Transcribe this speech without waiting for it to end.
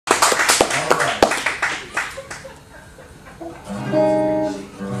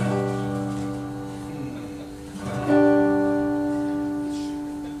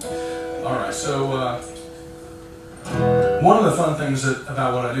One of the fun things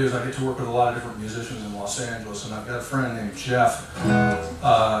about what I do is I get to work with a lot of different musicians in Los Angeles, and I've got a friend named Jeff.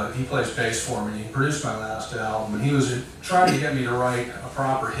 He plays bass for me. He produced my last album, and he was trying to get me to write a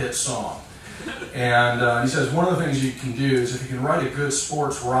proper hit song. And he says one of the things you can do is if you can write a good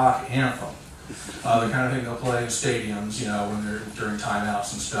sports rock anthem, the kind of thing they'll play in stadiums, you know, when they're during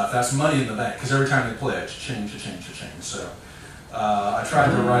timeouts and stuff. That's money in the bank, because every time they play it, cha-ching, cha-ching, cha-ching. So I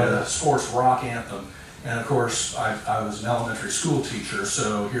tried to write a sports rock anthem, and of course I was an elementary school teacher,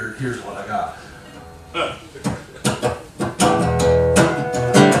 so here's what I got.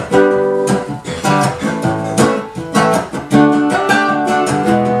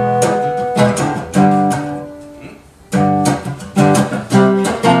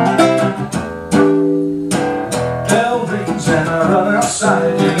 And I run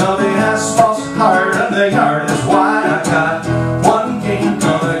outside, you know the asphalt's hard and the yard is wide. I got one game,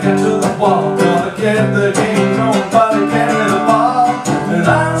 gonna get to the wall, gonna get the game going, but I can't hit the ball. And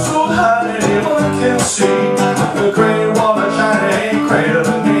I'm so hot that anyone can see the gray water shining ain't greater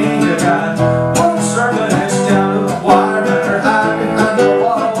than me. You got one serve and it's down to the wire, better hide behind the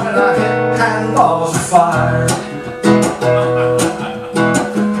wall when I hit handballs of fire.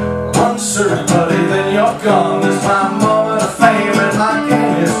 One serve, buddy, then you're gone. It's my moment of fame and my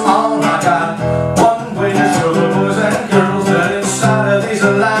game is on. I got one way to show the boys and girls that inside of these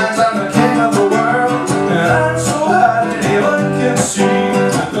lines I'm the king of the world. And I'm so high that anyone can see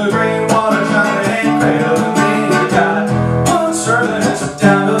the green water shining ain't greater than me. You got one serve and it's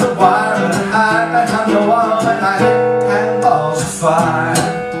down to the wire, and I hide behind the wall and I hit handballs of fire.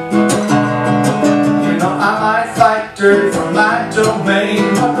 You know I might fight dirty for my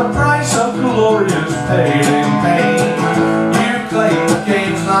domain, but the price of glory is paid in pain. You claim the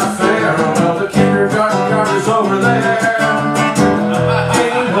game's not fair, well the kindergarten yard is over there.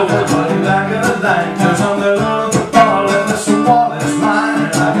 Game over, buddy, back in the line, 'cause I'm the lord of the ball and this wall is mine.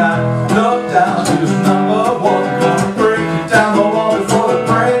 And I got no doubt who's number one, gonna break you down the wall before the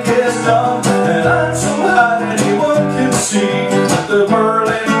break is done. And I'm so high that anyone can see that the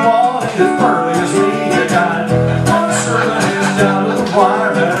Berlin Wall is as burly as me. You got one servant is down to the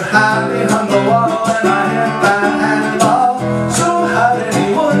wire, better hide behind the wall and I hit that handball so high that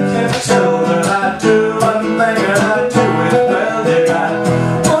anyone can tell that I do one thing and I do it well. You got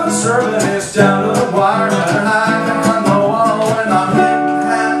one servant is down to the wire, better hide behind the wall when I'm hitting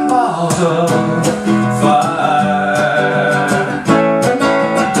handballs of fire.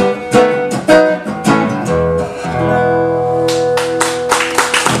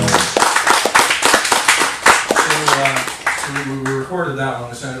 So we recorded that one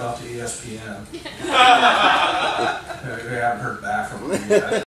and sent it off to ESPN. We haven't heard back from them yet.